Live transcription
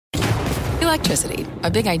Electricity,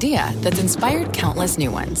 a big idea that's inspired countless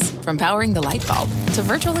new ones. From powering the light bulb to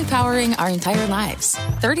virtually powering our entire lives.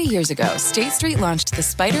 30 years ago, State Street launched the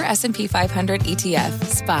Spider S&P 500 ETF,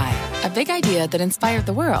 SPY. A big idea that inspired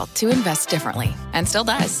the world to invest differently. And still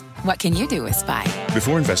does. What can you do with SPY?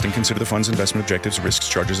 Before investing, consider the fund's investment objectives, risks,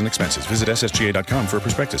 charges, and expenses. Visit ssga.com for a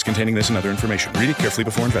prospectus containing this and other information. Read it carefully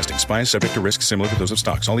before investing. SPY is subject to risks similar to those of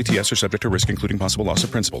stocks. All ETFs are subject to risk, including possible loss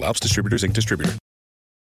of principal. Alps Distributors, Inc. Distributor.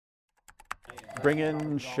 Bring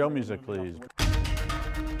in show music, please.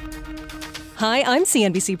 Hi, I'm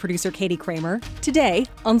CNBC producer Katie Kramer. Today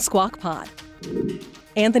on Squawk Pod.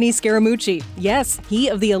 Anthony Scaramucci. Yes, he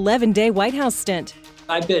of the 11-day White House stint.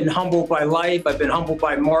 I've been humbled by life. I've been humbled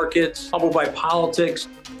by markets, humbled by politics.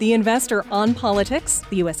 The investor on politics,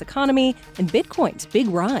 the U.S. economy, and Bitcoin's big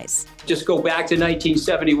rise. Just go back to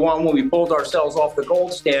 1971 when we pulled ourselves off the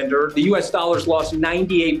gold standard. The U.S. dollar's lost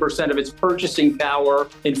 98% of its purchasing power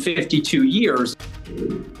in 52 years.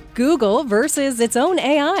 Google versus its own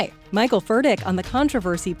AI. Michael Furtick on the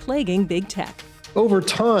controversy plaguing big tech. Over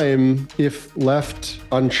time, if left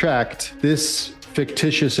unchecked, this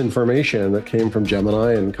fictitious information that came from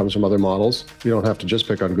Gemini and comes from other models, you don't have to just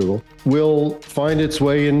pick on Google, will find its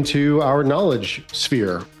way into our knowledge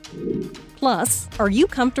sphere. Plus, are you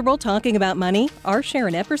comfortable talking about money? Our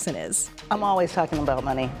Sharon Epperson is. I'm always talking about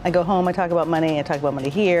money. I go home, I talk about money, I talk about money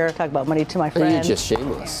here, I talk about money to my friends. You're just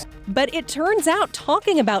shameless. But it turns out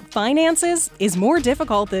talking about finances is more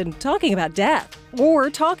difficult than talking about death or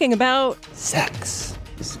talking about sex.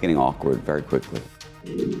 This is getting awkward very quickly.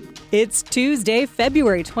 It's Tuesday,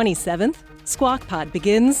 February 27th. Squawk Pod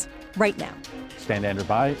begins right now. Stand Andrew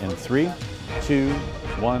by in 3, 2,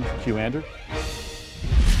 1. Cue Andrew.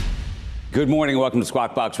 Good morning and welcome to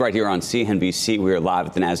Squawk Box right here on CNBC. We are live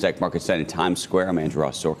at the NASDAQ Market Site in Times Square. I'm Andrew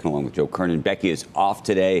Ross Sorkin along with Joe Kernan. Becky is off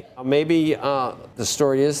today. Maybe the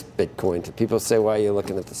story is Bitcoin. People say, why are you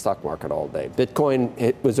looking at the stock market all day? Bitcoin,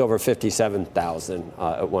 it was over 57,000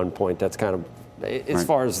 at one point. That's kind of, as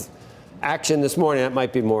far as action this morning, that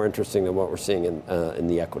might be more interesting than what we're seeing in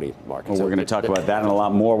the equity market. Well, we're going to talk about that and a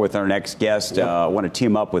lot more with our next guest. I want to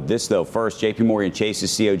team up with this, though. First, JP Morgan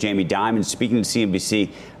Chase's CEO Jamie Dimon speaking to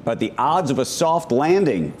CNBC about the odds of a soft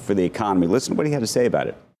landing for the economy. Listen to what he had to say about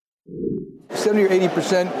it. 70 or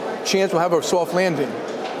 80% chance we'll have a soft landing.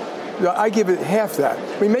 I give it half that.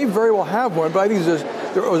 We may very well have one, but I think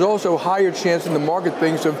there was also a higher chance in the market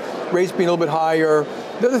thinks of rates being a little bit higher.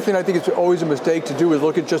 The other thing I think it's always a mistake to do is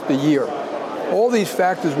look at just the year. All these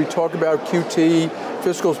factors we talk about, QT,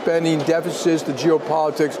 fiscal spending, deficits, the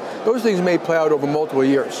geopolitics, those things may play out over multiple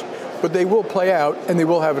years. But they will play out and they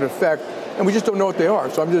will have an effect, and we just don't know what they are.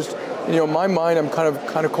 So I'm just, in my mind, I'm kind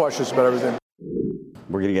of cautious about everything.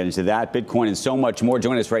 We're going to get into that, Bitcoin, and so much more.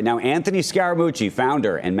 Join us right now, Anthony Scaramucci,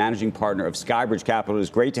 founder and managing partner of Skybridge Capital. It is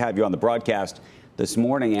great to have you on the broadcast this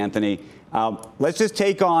morning, Anthony. Let's just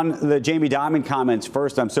take on the Jamie Dimon comments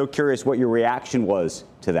first. I'm so curious what your reaction was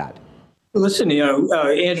to that. Listen,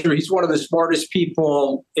 Andrew, he's one of the smartest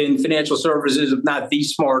people in financial services, if not the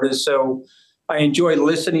smartest. So I enjoy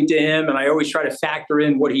listening to him, and I always try to factor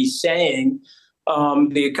in what he's saying.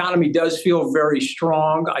 The economy does feel very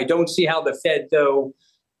strong. I don't see how the Fed, though,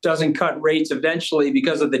 doesn't cut rates eventually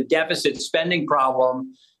because of the deficit spending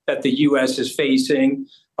problem that the U.S. is facing.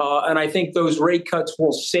 And I think those rate cuts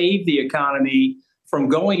will save the economy from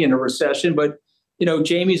going into recession. But,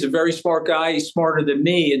 Jamie's a very smart guy. He's smarter than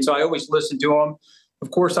me. And so I always listen to him. Of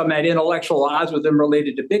course, I'm at intellectual odds with him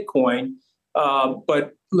related to Bitcoin.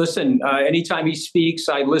 But listen, anytime he speaks,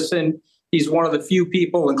 I listen. He's one of the few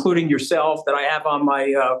people, including yourself, that I have on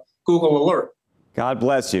my Google alert. God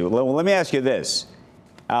bless you. Well, let me ask you this.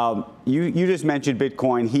 You just mentioned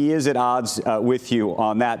Bitcoin. He is at odds with you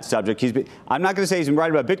on that subject. I'm not going to say he's been right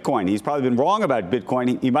about Bitcoin. He's probably been wrong about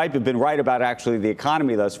Bitcoin. He might have been right about actually the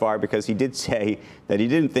economy thus far, because he did say that he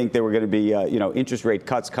didn't think there were going to be interest rate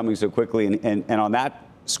cuts coming so quickly. And on that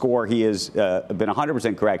score, he has been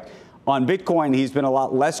 100% correct. On Bitcoin, he's been a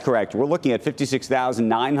lot less correct. We're looking at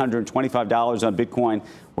 $56,925 on Bitcoin.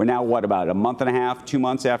 We're now, about a month and a half, 2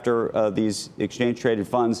 months after these exchange-traded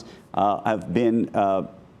funds have been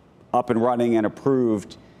up and running and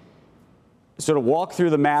approved. Sort of walk through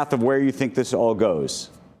the math of where you think this all goes.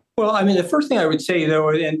 Well, the first thing I would say, though,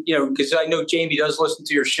 and, because I know Jamie does listen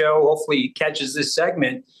to your show, hopefully he catches this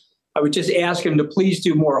segment, I would just ask him to please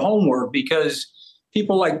do more homework, because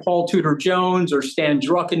people like Paul Tudor Jones or Stan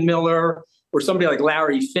Druckenmiller or somebody like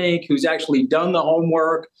Larry Fink, who's actually done the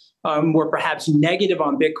homework, were perhaps negative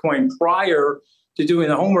on Bitcoin prior to doing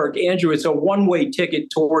the homework. Andrew, it's a one-way ticket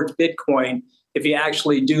towards Bitcoin if you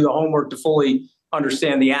actually do the homework to fully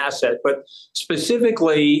understand the asset. But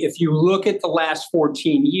specifically, if you look at the last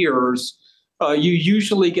 14 years, you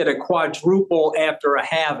usually get a quadruple after a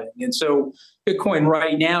halving. And so Bitcoin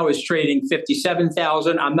right now is trading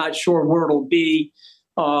 57,000. I'm not sure where it'll be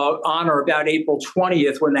on or about April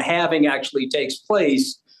 20th when the halving actually takes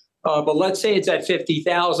place. But let's say it's at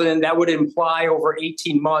 50,000. That would imply over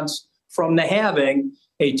 18 months from the halving,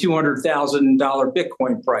 a $200,000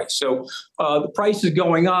 Bitcoin price. So the price is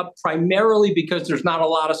going up primarily because there's not a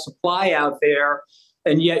lot of supply out there.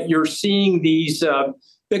 And yet you're seeing these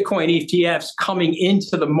Bitcoin ETFs coming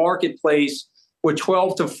into the marketplace with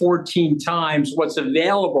 12 to 14 times what's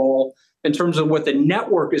available in terms of what the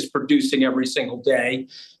network is producing every single day.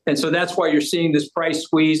 And so that's why you're seeing this price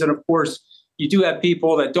squeeze. And of course, you do have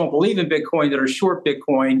people that don't believe in Bitcoin that are short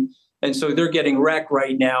Bitcoin. And so they're getting wrecked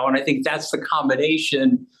right now. And I think that's the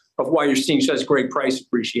combination of why you're seeing such great price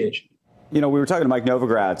appreciation. We were talking to Mike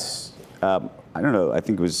Novogratz, I don't know, I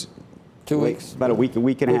think it was 2 weeks, about a week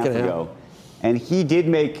and a half ago. And he did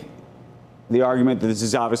make the argument that this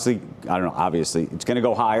is obviously, it's going to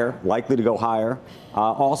go higher, likely to go higher.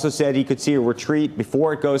 Also said he could see a retreat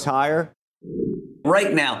before it goes higher.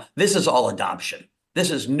 Right now, this is all adoption.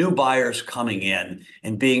 This is new buyers coming in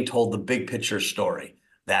and being told the big picture story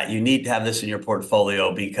that you need to have this in your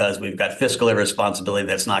portfolio because we've got fiscal irresponsibility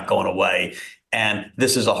that's not going away. And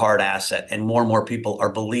this is a hard asset. And more people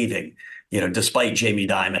are believing, despite Jamie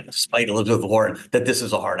Dimon, despite Elizabeth Warren, that this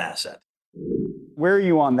is a hard asset. Where are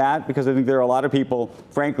you on that? Because I think there are a lot of people,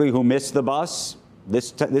 frankly, who missed the bus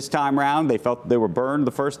this time round. They felt they were burned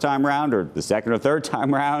the first time round or the second or third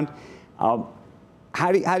time round.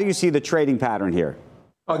 How do you see the trading pattern here?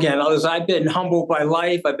 Again, I've been humbled by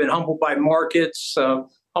life. I've been humbled by markets,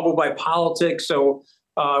 humbled by politics. So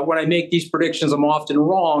when I make these predictions, I'm often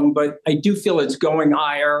wrong, but I do feel it's going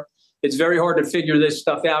higher. It's very hard to figure this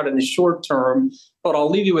stuff out in the short term, but I'll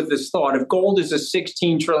leave you with this thought. If gold is a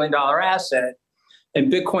 $16 trillion asset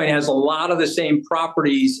and Bitcoin has a lot of the same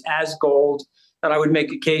properties as gold, and I would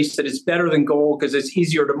make a case that it's better than gold because it's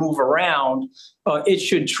easier to move around, it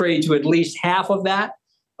should trade to at least half of that.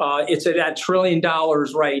 It's at $1 trillion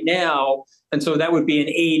right now, and so that would be an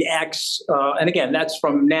 8x. And again, that's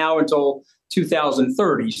from now until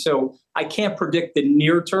 2030. So I can't predict the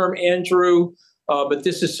near term, Andrew, but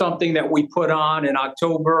this is something that we put on in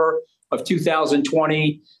October of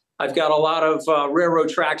 2020. I've got a lot of railroad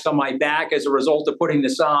tracks on my back as a result of putting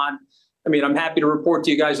this on. I mean, I'm happy to report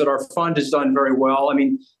to you guys that our fund has done very well. I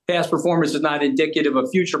mean, past performance is not indicative of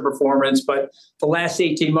future performance, but the last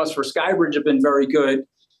 18 months for Skybridge have been very good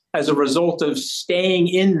as a result of staying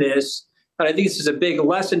in this. And I think this is a big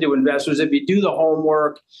lesson to investors. If you do the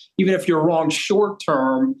homework, even if you're wrong short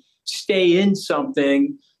term, stay in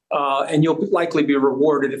something and you'll likely be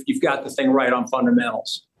rewarded if you've got the thing right on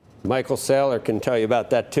fundamentals. Michael Saylor can tell you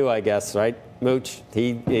about that too, I guess, right, Mooch?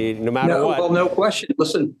 He no matter what. Well, no question.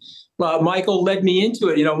 Listen, Michael led me into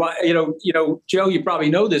it. Joe, you probably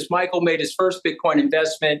know this. Michael made his first Bitcoin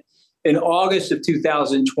investment in August of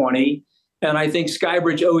 2020. And I think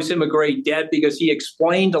Skybridge owes him a great debt because he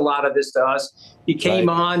explained a lot of this to us. He came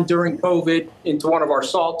on during COVID into one of our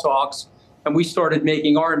SALT talks, and we started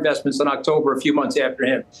making our investments in October, a few months after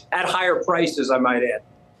him, at higher prices, I might add.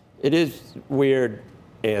 It is weird,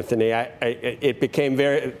 Anthony. It became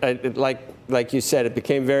very, like you said, it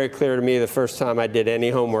became very clear to me the first time I did any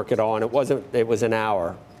homework at all, and it was an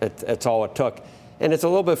hour. That's all it took. And it's a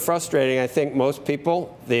little bit frustrating. I think most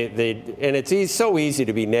people, and it's so easy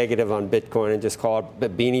to be negative on Bitcoin and just call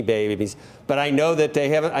it beanie babies. But I know that they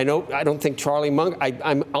haven't. I don't think Charlie Munger.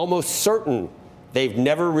 I'm almost certain they've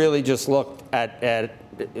never really just looked at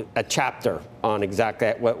a chapter on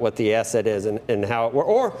exactly what the asset is and how it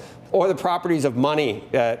works, or the properties of money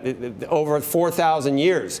over 4,000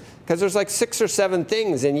 years. Because there's like 6 or 7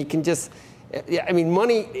 things, and you can just. I mean,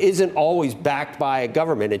 money isn't always backed by a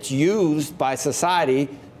government. It's used by society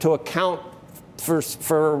to account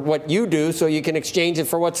for what you do so you can exchange it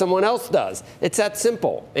for what someone else does. It's that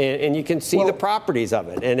simple. And you can see the properties of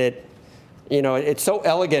it. And it's so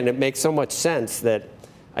elegant. It makes so much sense that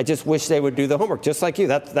I just wish they would do the homework. Just like you.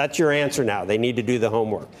 That's your answer now. They need to do the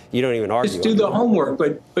homework. You don't even argue. Just do the homework.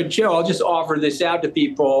 But Joe, I'll just offer this out to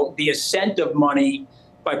people. The Ascent of Money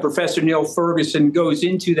by Professor Neil Ferguson goes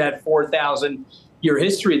into that 4,000-year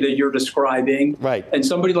history that you're describing. Right. And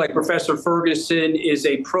somebody like Professor Ferguson is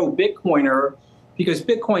a pro-Bitcoiner because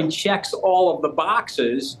Bitcoin checks all of the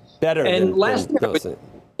boxes. Better and than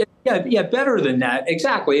better than that.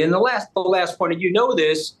 Exactly. And the last point, and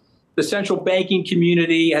this, the central banking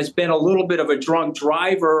community has been a little bit of a drunk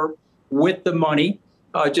driver with the money.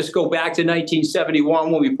 Just go back to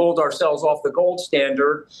 1971 when we pulled ourselves off the gold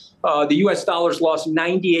standard. The U.S. dollar's lost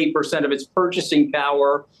 98% of its purchasing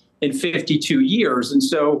power in 52 years. And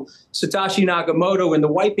so Satoshi Nakamoto in the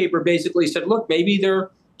white paper basically said, look, maybe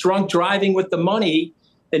they're drunk driving with the money,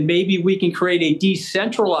 and maybe we can create a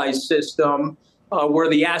decentralized system where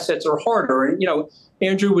the assets are harder. And,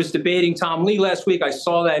 Andrew was debating Tom Lee last week. I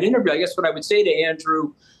saw that interview. I guess what I would say to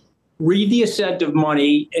Andrew, read The Ascent of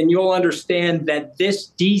Money, and you'll understand that this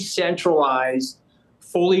decentralized,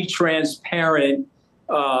 fully transparent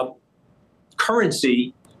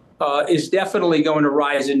currency is definitely going to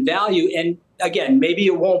rise in value. And again, maybe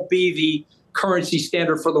it won't be the currency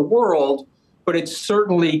standard for the world, but it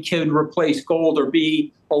certainly can replace gold or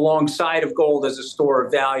be alongside of gold as a store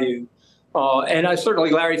of value. And I certainly,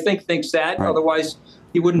 Larry thinks that. Right. Otherwise,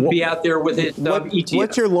 he wouldn't be out there with his ETF.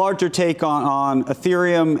 What's your larger take on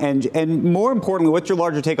Ethereum? And more importantly, what's your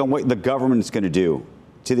larger take on what the government is going to do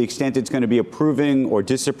to the extent it's going to be approving or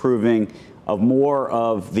disapproving of more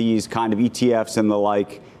of these kind of ETFs and the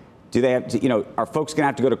like? Do they have to, are folks going to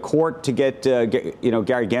have to go to court to get Gary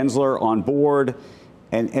Gensler on board?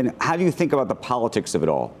 And how do you think about the politics of it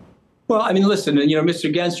all? Well, I mean, listen,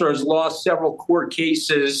 Mr. Gensler has lost several court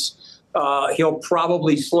cases. He'll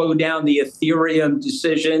probably slow down the Ethereum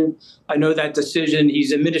decision. I know that decision,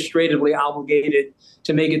 he's administratively obligated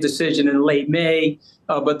to make a decision in late May,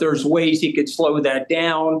 but there's ways he could slow that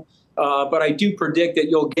down. But I do predict that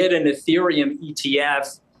you'll get an Ethereum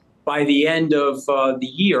ETF by the end of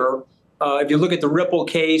the year. If you look at the Ripple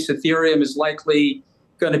case, Ethereum is likely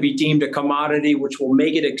going to be deemed a commodity, which will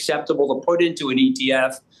make it acceptable to put into an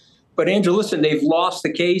ETF. But Andrew, listen, they've lost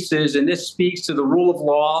the cases, and this speaks to the rule of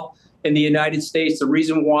law in the United States, the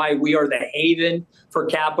reason why we are the haven for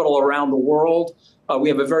capital around the world. We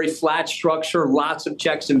have a very flat structure, lots of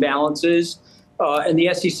checks and balances, and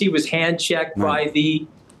the SEC was hand-checked by the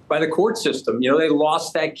court system. They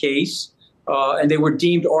lost that case, and they were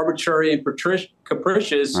deemed arbitrary and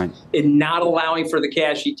capricious in not allowing for the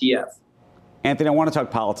cash ETF. Anthony, I want to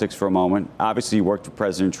talk politics for a moment. Obviously, you worked for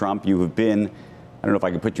President Trump. You have been, I don't know if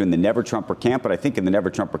I can put you in the never-Trumper camp, but I think in the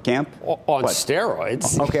never-Trumper camp. On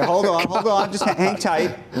steroids. Okay, hold on. Just hang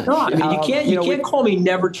tight. No, I mean, you can't call me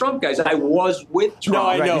never-Trump, guys. I was with Trump.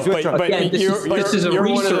 No, I know, but again, this is a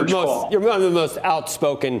research call. You're one of the most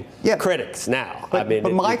outspoken critics now.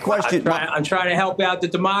 But my question... I'm trying to help out the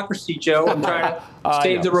democracy, Joe. I'm trying to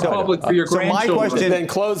save the republic for your grandchildren. My question, then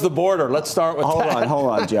close the border. Let's start with that.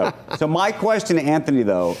 Hold on, Joe. So my question to Anthony,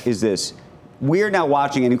 though, is this. We're now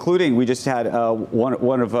watching, and including, we just had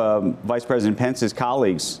one of Vice President Pence's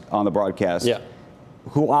colleagues on the broadcast,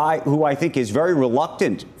 who I think is very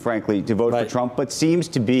reluctant, frankly, to vote for Trump, but seems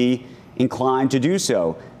to be inclined to do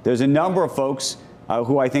so. There's a number of folks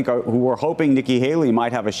who I think who are hoping Nikki Haley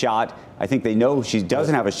might have a shot. I think they know she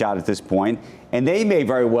doesn't have a shot at this point, and they may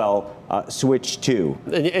very well switch too.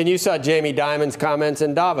 And you saw Jamie Dimon's comments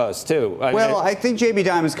in Davos too. I think Jamie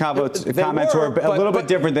Dimon's comments were a little bit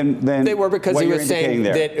different than they were, because what he was saying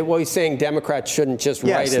there. He's saying Democrats shouldn't just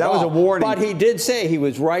write it that off. Was a warning. But he did say he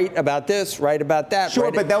was right about this, right about that.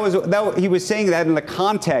 Sure, but he was saying that in the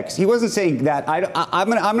context. He wasn't saying that. I'm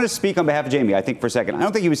going to speak on behalf of Jamie, I think, for a second. I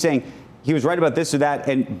don't think he was saying he was right about this or that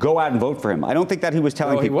and go out and vote for him. I don't think that he was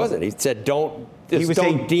telling people. No, he wasn't. He said don't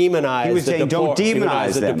saying, demonize. He was saying don't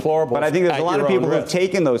demonize them. But I think there's a lot of people who have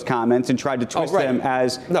taken those comments and tried to twist them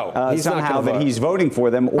as somehow that he's voting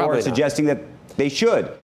for them or suggesting that they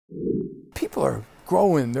should. People are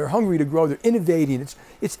growing. They're hungry to grow. They're innovating.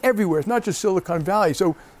 It's everywhere. It's not just Silicon Valley.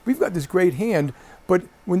 So we've got this great hand. But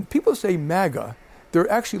when people say MAGA,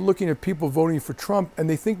 they're actually looking at people voting for Trump, and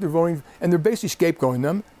they think they're voting, and they're basically scapegoating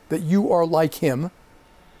them, that you are like him.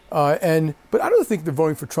 But I don't think they're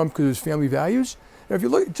voting for Trump because of his family values. Now, if you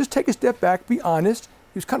look, just take a step back, be honest.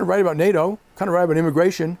 He was kind of right about NATO, kind of right about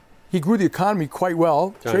immigration. He grew the economy quite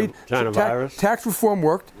well. China virus. Tax reform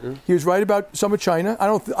worked. Yeah. He was right about some of China. I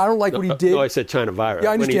don't like what he did. No, I said China virus. Yeah,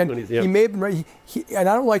 I understand. He may have been right. And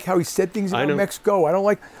I don't like how he said things about Mexico. I don't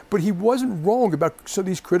like, but he wasn't wrong about some of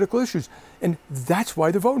these critical issues. And that's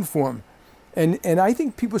why they're voting for him. And I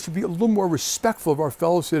think people should be a little more respectful of our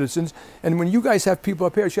fellow citizens. And when you guys have people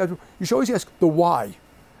up here, you should always ask the why.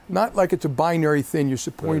 Not like it's a binary thing. You're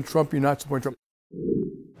supporting Trump, you're not supporting Trump.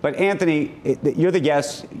 But Anthony, you're the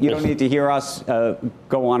guest. You don't need to hear us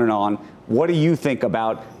go on and on. What do you think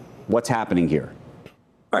about what's happening here?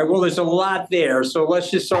 All right, well, there's a lot there. So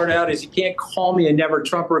let's just start out as you can't call me a never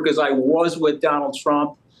Trumper because I was with Donald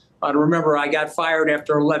Trump. Remember, I got fired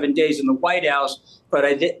after 11 days in the White House, but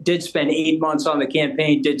I did spend 8 months on the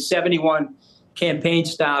campaign, did 71 campaign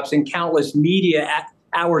stops and countless media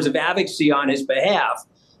hours of advocacy on his behalf.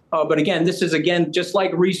 But again, this is, just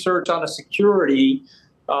like research on a security.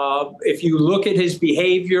 If you look at his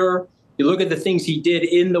behavior, You look at the things he did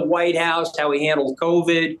in the White House, how he handled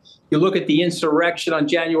COVID. You look at the insurrection on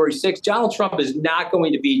January 6th. Donald Trump is not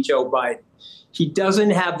going to beat Joe Biden. He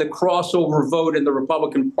doesn't have the crossover vote in the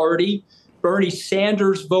Republican Party. Bernie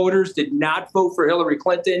Sanders voters did not vote for Hillary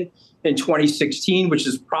Clinton in 2016, which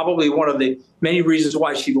is probably one of the many reasons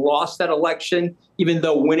why she lost that election, even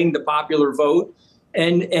though winning the popular vote.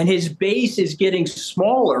 And his base is getting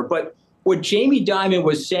smaller. But what Jamie Dimon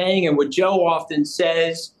was saying and what Joe often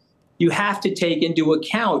says, you have to take into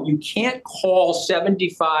account. You can't call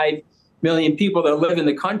 75 million people that live in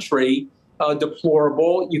the country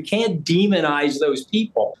deplorable. You can't demonize those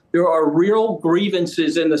people. There are real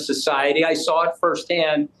grievances in the society. I saw it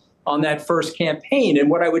firsthand on that first campaign. And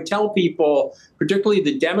what I would tell people, particularly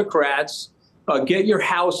the Democrats, get your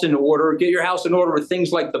house in order. Get your house in order with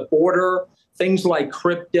things like the border, things like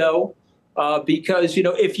crypto, because,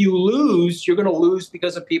 if you lose, you're going to lose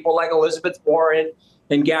because of people like Elizabeth Warren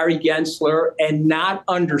and Gary Gensler, and not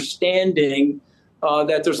understanding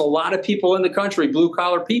that there's a lot of people in the country,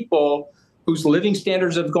 blue-collar people, whose living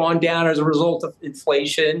standards have gone down as a result of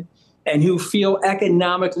inflation and who feel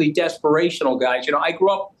economically desperational, guys. I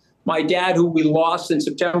grew up, my dad, who we lost in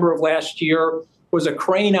September of last year, was a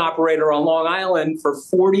crane operator on Long Island for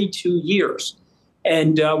 42 years.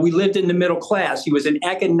 And we lived in the middle class. He was an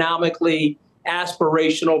economically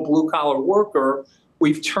aspirational blue-collar worker.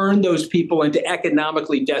 We've turned those people into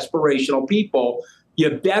economically desperational people. You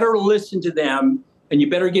better listen to them, and you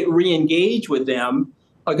better get re-engaged with them,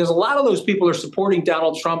 because a lot of those people are supporting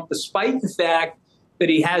Donald Trump, despite the fact that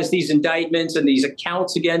he has these indictments and these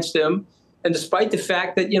accounts against him, and despite the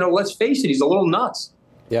fact that, let's face it, he's a little nuts.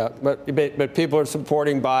 Yeah, but people are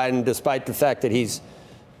supporting Biden despite the fact that he's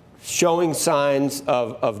showing signs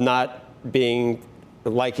of not being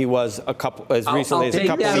like he was as recently as a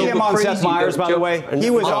couple of years. See him on Seth Meyers, by the way. He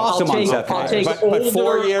was awesome on Seth Meyers. But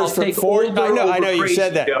 4 years for 4. I know you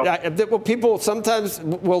said that. Well, people sometimes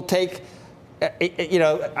will take.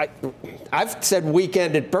 I've said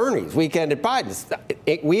weekend at Bernie's, weekend at Biden's.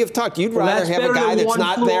 We have talked. You'd rather have a guy that's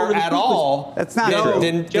not there at all. That's not true.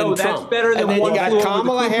 Than Joe, Trump. That's better than and then one you got flew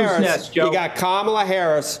Kamala over the Harris. Nest, Joe. You got Kamala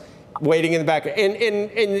Harris waiting in the back. And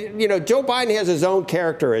Joe Biden has his own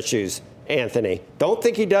character issues, Anthony. Don't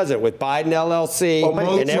think he doesn't with Biden LLC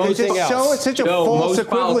and everything else. It's such a false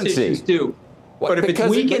equivalency. Do. But if it's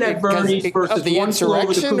weekend at Bernie's versus one flew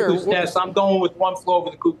over the cuckoo's nest, I'm going with one flew over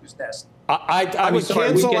the cuckoo's nest. I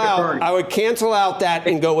would cancel out that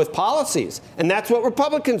and go with policies. And that's what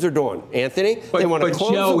Republicans are doing, Anthony. They want to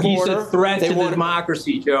close Joe, the border. He's a threat to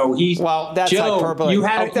democracy, Joe. That's hyperbole. You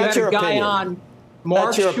had a guy on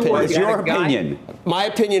Mark Short. It's your opinion. My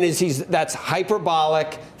opinion is that's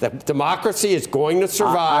hyperbolic. That democracy is going to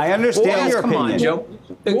survive. I understand your opinion. Come on,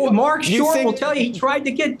 Joe. Mark Short will tell you he tried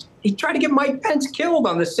to get Mike Pence killed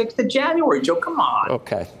on the 6th of January. Joe, come on.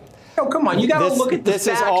 Okay. Joe, come on. You got to look at the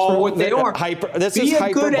facts for what they are. This is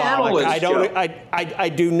hyperbolic. Good analyst, I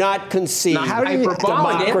do not concede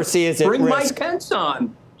democracy is at risk. Bring Mike Pence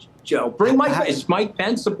on, Joe. Is Mike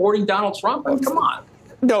Pence supporting Donald Trump? Come on.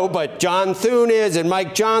 No, but John Thune is, and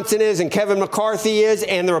Mike Johnson is, and Kevin McCarthy is,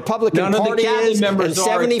 and the Republican Party is, and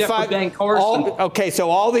 75. Ben Carson. Okay,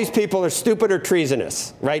 so all these people are stupid or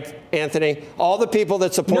treasonous, right, Anthony? All the people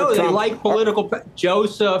that support Trump. No, they like political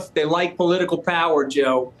Joseph. They like political power,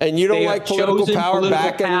 Joe. And you don't like political power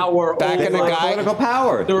back in a guy. Political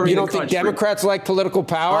power. You don't think Democrats like political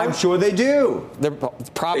power? I'm sure they do. They're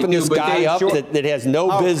propping this guy up that has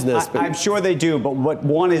no business. I'm sure they do, but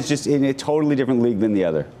one is just in a totally different league than the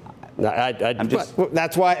other.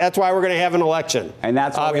 That's why we're going to have an election, and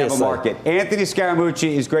that's why we have a market. Anthony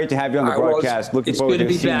Scaramucci, it's great to have you on the broadcast. Looking forward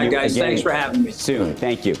to seeing you guys. Thanks for having me. Soon.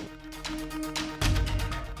 Thank you.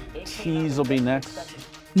 Tease will be next.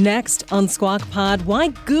 Next on Squawk Pod, why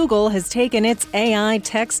Google has taken its AI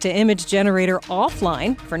text-to-image generator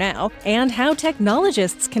offline for now, and how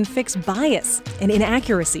technologists can fix bias and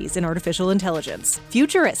inaccuracies in artificial intelligence.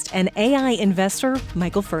 Futurist and AI investor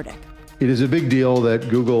Michael Furtick. It is a big deal that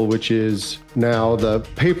Google, which is now the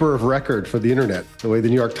paper of record for the internet, the way the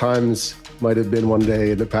New York Times might have been one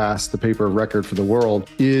day in the past, the paper of record for the world,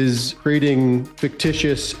 is creating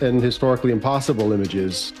fictitious and historically impossible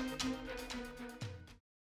images.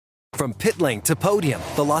 From pit lane to podium,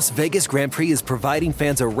 the Las Vegas Grand Prix is providing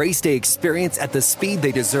fans a race day experience at the speed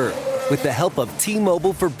they deserve. With the help of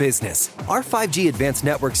T-Mobile for Business, our 5G advanced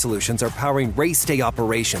network solutions are powering race day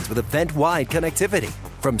operations with event-wide connectivity.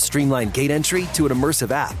 From streamlined gate entry to an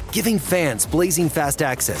immersive app, giving fans blazing fast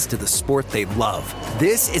access to the sport they love.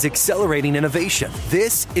 This is accelerating innovation.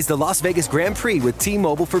 This is the Las Vegas Grand Prix with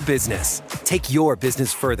T-Mobile for Business. Take your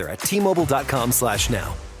business further at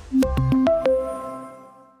T-Mobile.com/now.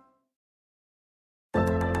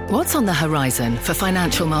 What's on the horizon for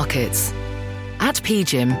financial markets? At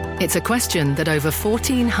PGIM, it's a question that over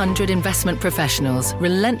 1,400 investment professionals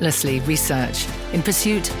relentlessly research in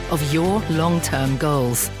pursuit of your long-term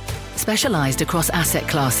goals. Specialized across asset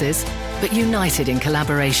classes, but united in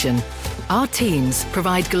collaboration, our teams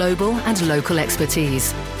provide global and local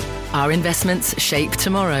expertise. Our investments shape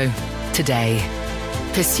tomorrow, today.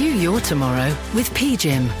 Pursue your tomorrow with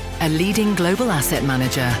PGIM, a leading global asset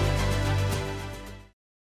manager.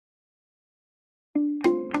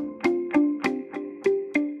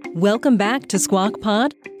 Welcome back to Squawk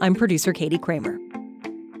Pod. I'm producer Katie Kramer.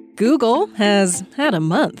 Google has had a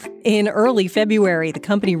month. In early February, the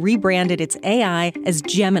company rebranded its AI as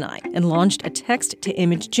Gemini and launched a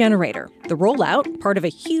text-to-image generator. The rollout, part of a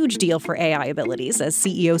huge deal for AI abilities, as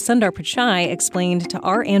CEO Sundar Pichai explained to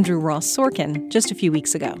our Andrew Ross Sorkin just a few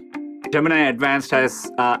weeks ago. Gemini Advanced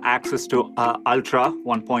has access to Ultra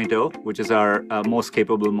 1.0, which is our most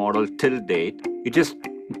capable model till date. It just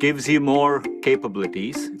gives you more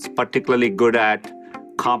capabilities. It's particularly good at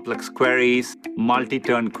complex queries,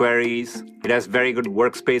 multi-turn queries. It has very good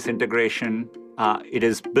workspace integration. It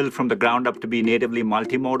is built from the ground up to be natively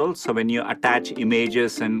multimodal. So when you attach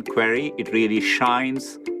images and query, it really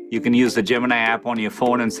shines. You can use the Gemini app on your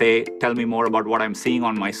phone and say, tell me more about what I'm seeing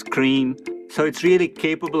on my screen. So it's really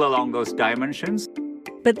capable along those dimensions.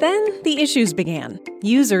 But then the issues began.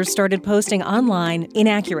 Users started posting online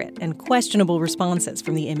inaccurate and questionable responses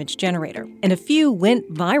from the image generator, and a few went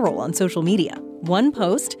viral on social media. One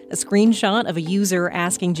post, a screenshot of a user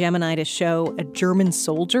asking Gemini to show a German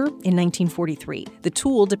soldier in 1943. The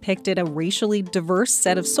tool depicted a racially diverse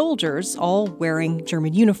set of soldiers, all wearing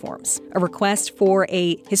German uniforms. A request for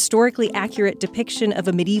a historically accurate depiction of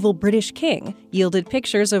a medieval British king yielded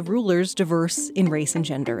pictures of rulers diverse in race and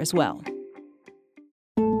gender as well.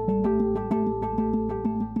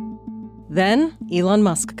 Then, Elon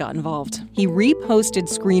Musk got involved. He reposted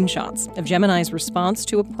screenshots of Gemini's response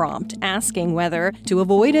to a prompt asking whether, to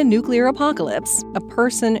avoid a nuclear apocalypse, a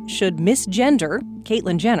person should misgender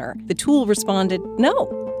Caitlyn Jenner. The tool responded,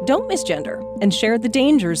 no, don't misgender, and shared the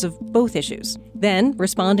dangers of both issues. Then,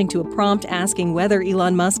 responding to a prompt asking whether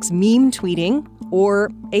Elon Musk's meme tweeting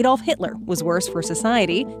or Adolf Hitler was worse for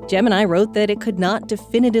society, Gemini wrote that it could not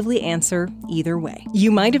definitively answer either way.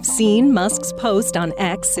 You might have seen Musk's post on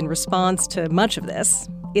X in response to much of this.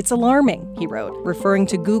 It's alarming, he wrote, referring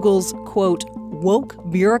to Google's, quote, woke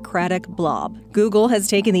bureaucratic blob. Google has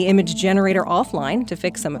taken the image generator offline to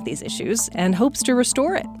fix some of these issues and hopes to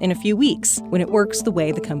restore it in a few weeks when it works the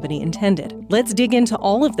way the company intended. Let's dig into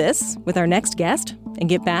all of this with our next guest and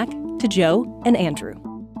get back to Joe and Andrew.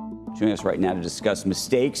 Joining us right now to discuss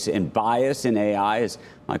mistakes and bias in AI is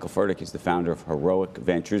Michael Furtick. He's the founder of Heroic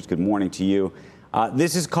Ventures. Good morning to you.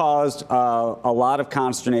 This has caused a lot of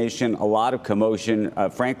consternation, a lot of commotion,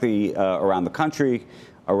 frankly, around the country,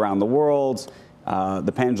 around the world.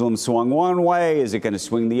 The pendulum swung one way. Is it going to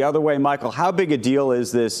swing the other way? Michael, how big a deal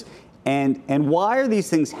is this? And why are these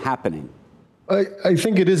things happening? I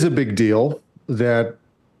think it is a big deal that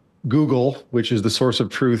Google, which is the source of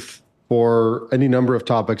truth for any number of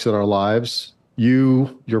topics in our lives,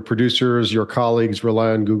 you, your producers, your colleagues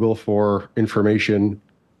rely on Google for information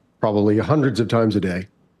probably hundreds of times a day.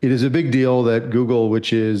 It is a big deal that Google,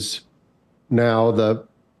 which is now the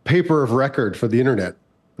paper of record for the internet,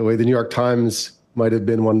 the way the New York Times might have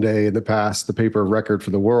been one day in the past, the paper of record for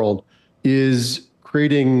the world, is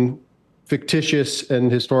creating fictitious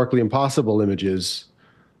and historically impossible images.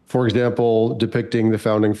 For example, depicting the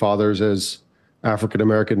founding fathers as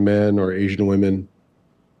African-American men or Asian women,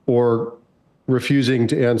 or refusing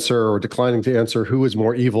to answer or declining to answer who is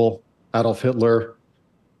more evil, Adolf Hitler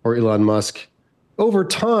or Elon Musk. Over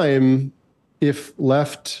time, if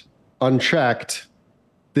left unchecked,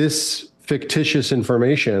 this fictitious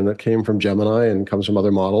information that came from Gemini and comes from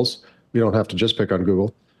other models, we don't have to just pick on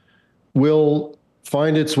Google, will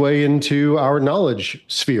find its way into our knowledge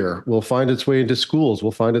sphere, will find its way into schools,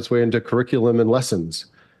 will find its way into curriculum and lessons,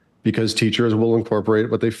 because teachers will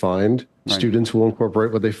incorporate what they find, right. Students will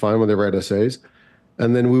incorporate what they find when they write essays,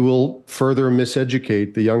 and then we will further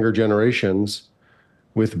miseducate the younger generations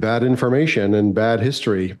with bad information and bad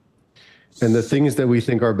history. And the things that we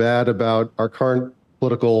think are bad about our current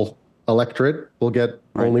political electorate will get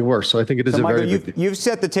only worse. So I think it is Michael, very big deal. You've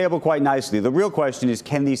set the table quite nicely. The real question is,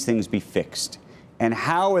 can these things be fixed? And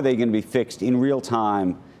how are they going to be fixed in real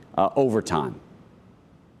time, over time?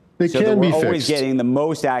 They so can that we're be always fixed. Getting the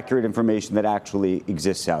most accurate information that actually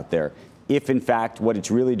exists out there. If, in fact, what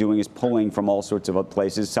it's really doing is pulling from all sorts of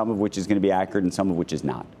places, some of which is going to be accurate and some of which is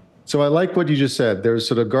not. So I like what you just said. There's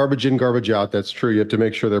sort of garbage in, garbage out. That's true. You have to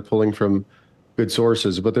make sure they're pulling from good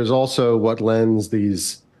sources. But there's also what lends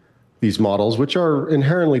these these models, which are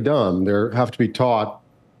inherently dumb. They have to be taught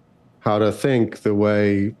how to think the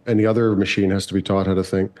way any other machine has to be taught how to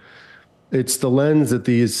think. It's the lens that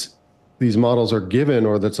these models are given,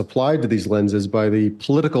 or that's applied to these lenses by the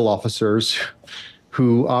political officers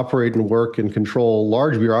who operate and work and control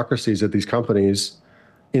large bureaucracies that these companies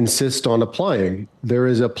insist on applying. There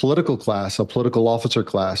is a political class, a political officer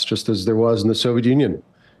class, just as there was in the Soviet Union.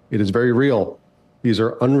 It is very real. These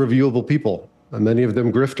are unreviewable people, and many of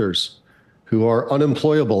them grifters, who are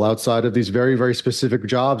unemployable outside of these very, very specific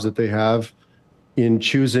jobs that they have in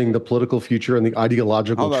choosing the political future and the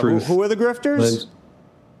ideological truth. Who are the grifters?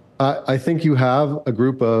 I think you have a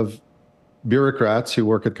group of bureaucrats who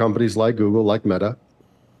work at companies like Google, like Meta,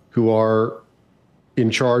 who are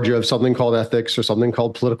in charge of something called ethics or something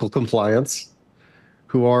called political compliance,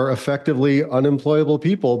 who are effectively unemployable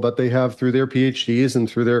people, but they have, through their PhDs and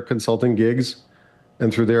through their consulting gigs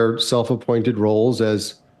and through their self-appointed roles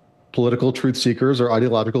as political truth seekers or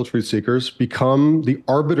ideological truth seekers, become the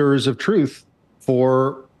arbiters of truth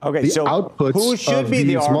for the outputs who should of be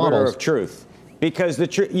the these arbiter models. of truth? Because the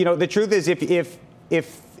truth is,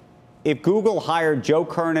 if Google hired Joe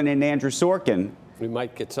Kernan and Andrew Sorkin, we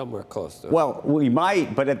might get somewhere close to it. Well, we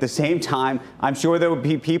might, but at the same time, I'm sure there would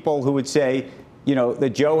be people who would say,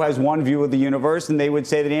 that Joe has one view of the universe, and they would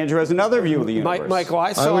say that Andrew has another view of the universe. Michael,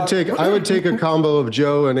 I would take a combo of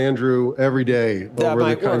Joe and Andrew every day over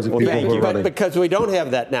the kinds of people who are running. Because we don't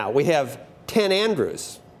have that now. We have 10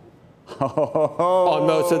 Andrews. On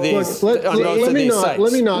most of these, sites.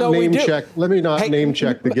 Let me not name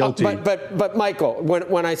check the guilty. But Michael,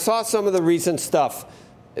 when I saw some of the recent stuff,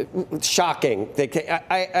 shocking.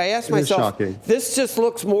 I asked myself, this just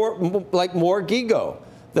looks more like more Gigo.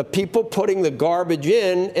 The people putting the garbage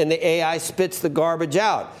in, and the AI spits the garbage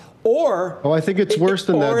out. I think it's worse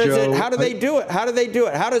than that, Joe. How do they do it? How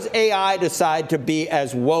does AI decide to be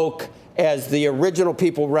as woke as the original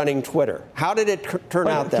people running Twitter? How did it turn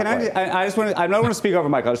out that way? I don't want to speak over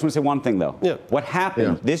Michael. I just want to say one thing, though. Yeah. What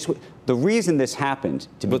happened, the reason this happened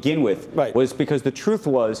to begin with was because the truth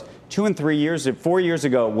was 4 years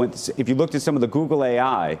ago, if you looked at some of the Google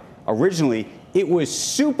AI, originally, it was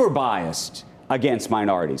super biased against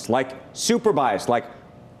minorities, like super biased, like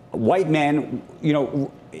white men,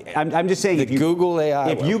 I'm just saying. Google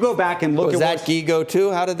AI. If you go back and look was at that Gigo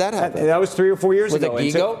too? How did that happen? That was 3 or 4 years ago.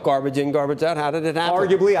 Was it Gigo? Garbage in, garbage out? How did it happen?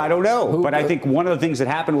 Arguably, I don't know. But I think one of the things that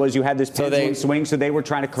happened was you had this pendulum swing, so they were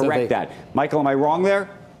trying to correct that. Michael, am I wrong there?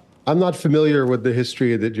 I'm not familiar with the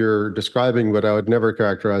history that you're describing, but I would never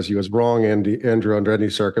characterize you as wrong, Andrew, under any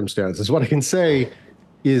circumstances. What I can say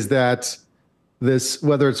is that this,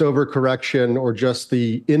 whether it's overcorrection or just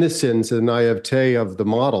the innocence and naivete of the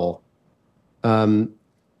model,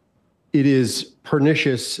 it is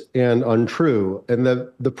pernicious and untrue. And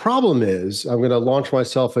the problem is, I'm going to launch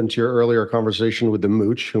myself into your earlier conversation with the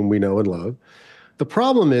mooch, whom we know and love. The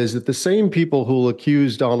problem is that the same people who will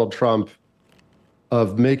accuse Donald Trump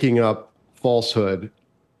of making up falsehood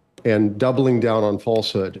and doubling down on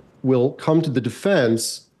falsehood will come to the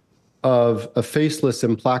defense of a faceless,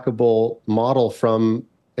 implacable model from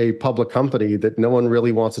a public company that no one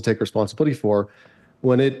really wants to take responsibility for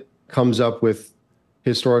when it comes up with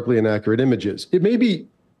historically inaccurate images. It may be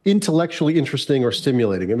intellectually interesting or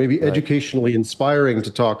stimulating. It may be educationally inspiring to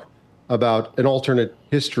talk about an alternate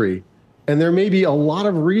history. And there may be a lot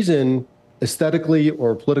of reason aesthetically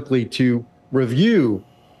or politically to review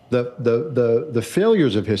the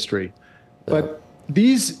failures of history. But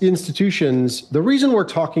these institutions, the reason we're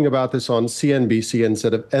talking about this on CNBC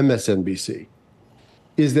instead of MSNBC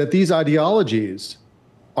is that these ideologies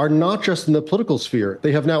are not just in the political sphere.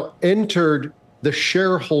 They have now entered the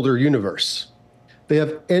shareholder universe. They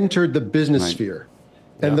have entered the business sphere.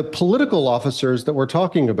 And the political officers that we're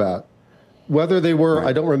talking about, whether they were,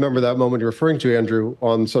 I don't remember that moment you're referring to, Andrew,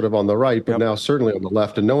 on the right, but now certainly on the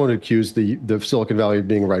left, and no one accused the Silicon Valley of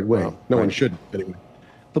being right wing. No one should, anyway.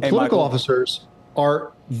 The political officers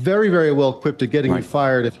are very, very well equipped to getting you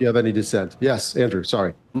fired if you have any dissent. Yes, Andrew,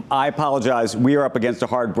 sorry. I apologize. We are up against a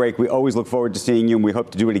hard break. We always look forward to seeing you, and we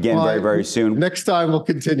hope to do it again very, very soon. Next time, we'll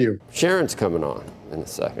continue. Sharon's coming on in a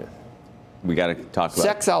second. We got to talk about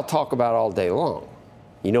sex. I'll talk about all day long.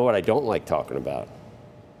 You know what I don't like talking about?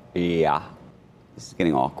 Yeah. This is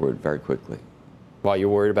getting awkward very quickly. While you're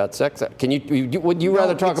worried about sex, would you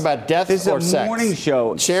rather talk about death or sex? This is a morning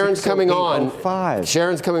show. Sharon's coming on.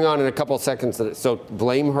 Sharon's coming on in a couple of seconds, so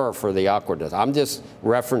blame her for the awkwardness. I'm just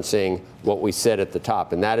referencing what we said at the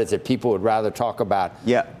top, and that is that people would rather talk about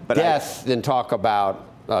death than talk about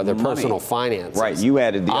their personal finances. Right, you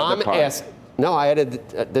added the other part. No, I added,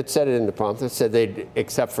 that said it in the prompt. It said they'd,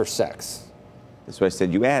 except for sex. That's what I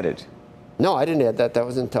said you added. No, I didn't add that. That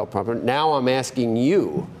was in teleprompter. Now I'm asking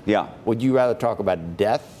you. Yeah. Would you rather talk about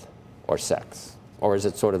death or sex? Or is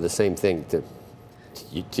it sort of the same thing to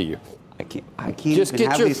you? I can't just even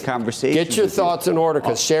have these conversations. Get your thoughts in order,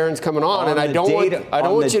 because Sharon's coming on, and I don't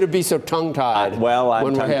want you to be so tongue-tied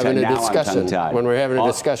when we're having a discussion. When we're having a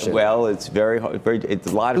discussion. Well, it's very hard. It's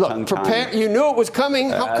a lot of tongue-tied. You knew it was coming.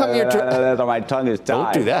 How come you're... My tongue is tied.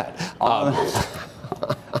 Don't do that.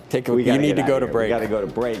 You need to go to break. We got to go to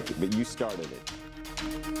break, but you started it.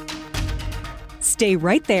 Stay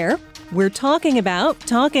right there. We're talking about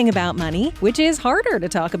money, which is harder to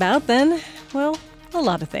talk about than, well, a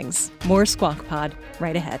lot of things. More Squawk Pod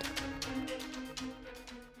right ahead.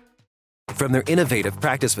 From their innovative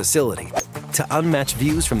practice facility to unmatched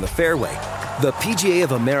views from the fairway, the PGA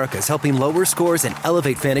of America is helping lower scores and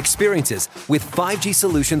elevate fan experiences with 5G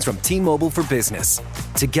solutions from T-Mobile for Business.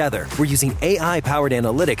 Together, we're using AI-powered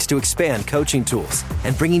analytics to expand coaching tools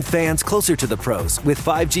and bringing fans closer to the pros with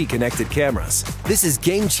 5G connected cameras. This is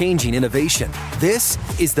game-changing innovation. This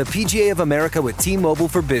is the PGA of America with T-Mobile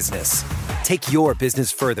for Business. Take your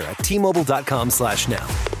business further at T-Mobile.com/now.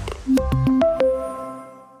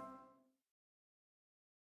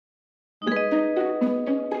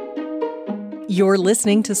 You're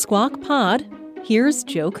listening to Squawk Pod. Here's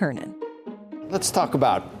Joe Kernan. Let's talk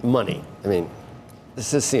about money. I mean,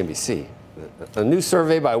 this is CNBC. A new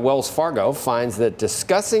survey by Wells Fargo finds that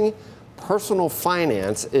discussing personal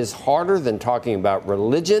finance is harder than talking about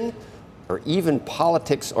religion or even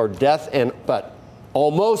politics or death, but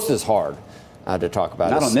almost as hard to talk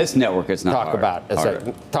about. Not on this network, it's not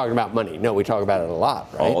hard. Talking about money. No, we talk about it a lot,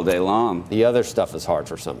 right? All day long. The other stuff is hard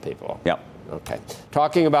for some people. Yep. Okay.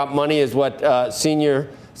 Talking about money is what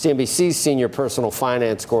CNBC's senior personal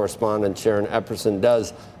finance correspondent Sharon Epperson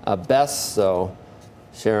does best. So,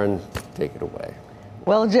 Sharon, take it away.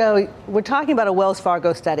 Well, Joe, we're talking about a Wells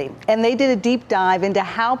Fargo study, and they did a deep dive into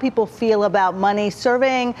how people feel about money,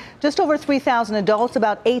 surveying just over 3,000 adults,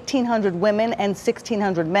 about 1,800 women, and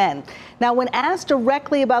 1,600 men. Now, when asked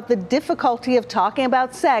directly about the difficulty of talking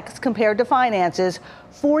about sex compared to finances,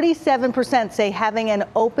 47% say having an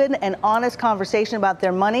open and honest conversation about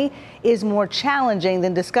their money is more challenging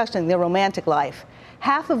than discussing their romantic life.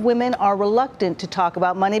 Half of women are reluctant to talk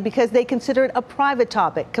about money because they consider it a private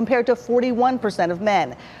topic, compared to 41% of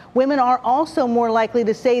men. Women are also more likely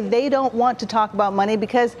to say they don't want to talk about money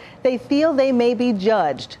because they feel they may be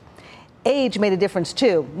judged. Age made a difference,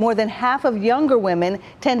 too. More than half of younger women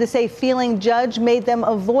tend to say feeling judged made them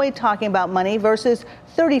avoid talking about money versus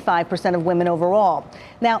 35% of women overall.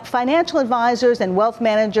 Now, financial advisors and wealth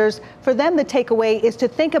managers, for them, the takeaway is to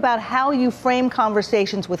think about how you frame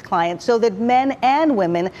conversations with clients so that men and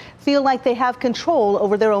women feel like they have control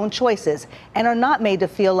over their own choices and are not made to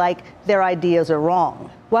feel like their ideas are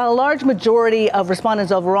wrong. While a large majority of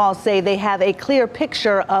respondents overall say they have a clear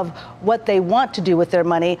picture of what they want to do with their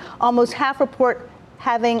money, almost half report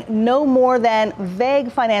having no more than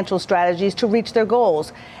vague financial strategies to reach their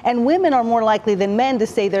goals. And women are more likely than men to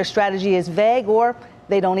say their strategy is vague or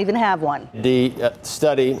they don't even have one. The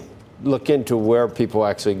study look into where people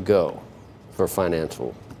actually go for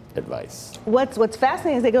financial advice. What's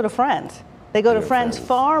fascinating is they go to friends. They go to friends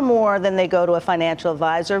far more than they go to a financial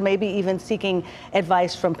advisor, maybe even seeking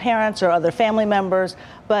advice from parents or other family members.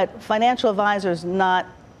 But financial advisors not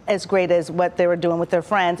as great as what they were doing with their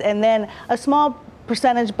friends. And then a small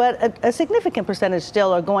percentage, but a significant percentage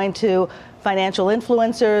still, are going to financial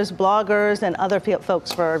influencers, bloggers, and other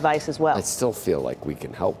folks for advice as well. I still feel like we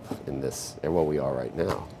can help in this, and what we are right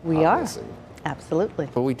now. We obviously are. Absolutely.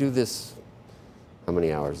 But we do this how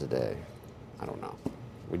many hours a day? I don't know.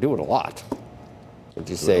 We do it a lot. Would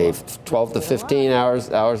you say 12 to 15 hours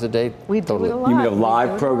a day? We do it a lot. You mean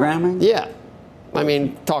live programming? Yeah. I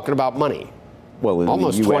mean, talking about money. Well, in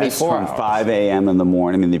almost the US 24 from hours. 5 a.m. in the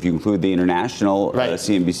morning, and if you include the international Right.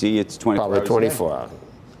 CNBC, it's 24 Probably hours 24 hours.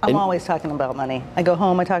 I'm always talking about money. I go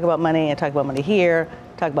home, I talk about money. I talk about money here.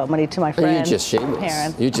 Talk about money to my friends, You're just shameless.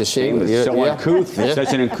 parents. You're just shameless. So uncouth. It's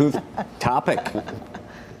such an uncouth topic.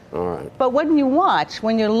 All right. But when you watch,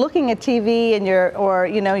 when you're looking at TV and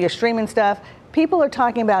you're streaming stuff, people are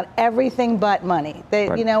talking about everything but money.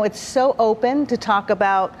 Right. It's so open to talk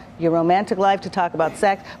about your romantic life, to talk about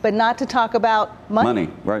sex, but not to talk about money.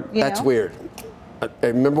 Right. That's weird. I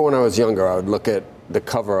remember when I was younger, I would look at the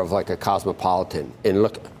cover of like a Cosmopolitan and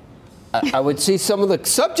look. I would see some of the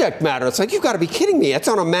subject matter. It's like, you've got to be kidding me. It's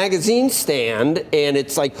on a magazine stand, and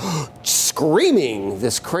it's like screaming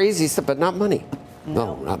this crazy stuff, but not money.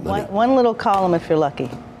 No, not money. One little column if you're lucky.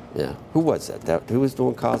 Yeah. Who was that? Who was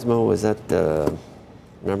doing Cosmo? Was that,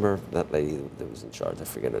 remember that lady that was in charge? I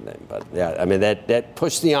forget her name. But yeah, I mean, that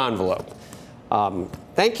pushed the envelope.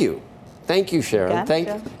 Thank you. Thank you, Sharon.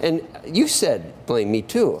 Gotcha. And you said blame me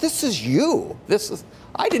too. This is you.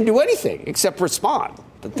 I didn't do anything except respond.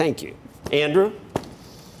 But thank you. Andrew?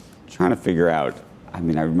 Trying to figure out, I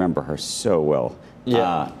remember her so well.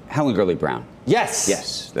 Yeah. Helen Gurley Brown. Yes.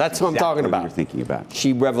 Yes. That's what I'm talking about. What you're thinking about.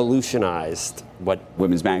 She revolutionized what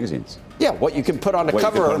women's magazines. Yeah, what you can put on the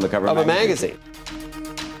cover of a magazine.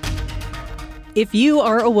 If you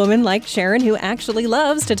are a woman like Sharon who actually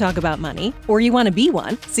loves to talk about money, or you want to be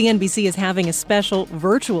one, CNBC is having a special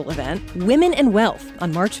virtual event, Women and Wealth,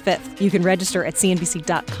 on March 5th. You can register at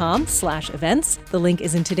cnbc.com/events. The link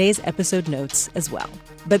is in today's episode notes as well.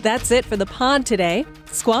 But that's it for the pod today.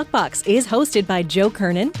 Squawk Box is hosted by Joe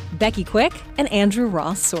Kernan, Becky Quick, and Andrew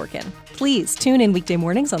Ross Sorkin. Please tune in weekday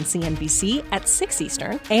mornings on CNBC at 6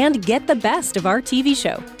 Eastern and get the best of our TV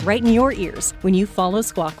show right in your ears when you follow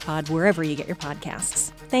Squawk Pod wherever you get your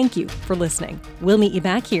podcasts. Thank you for listening. We'll meet you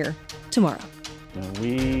back here tomorrow.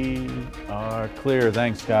 We are clear.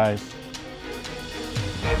 Thanks, guys.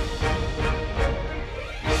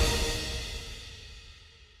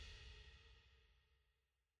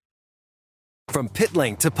 From pit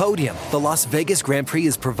lane to podium, the Las Vegas Grand Prix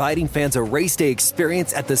is providing fans a race day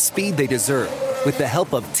experience at the speed they deserve. With the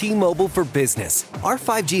help of T-Mobile for Business, our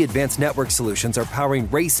 5G advanced network solutions are powering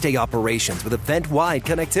race day operations with event-wide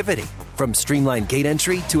connectivity. From streamlined gate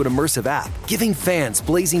entry to an immersive app, giving fans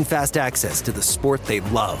blazing fast access to the sport they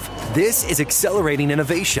love. This is accelerating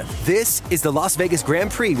innovation. This is the Las Vegas Grand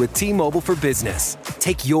Prix with T-Mobile for Business.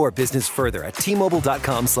 Take your business further at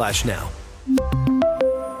T-Mobile.com/now.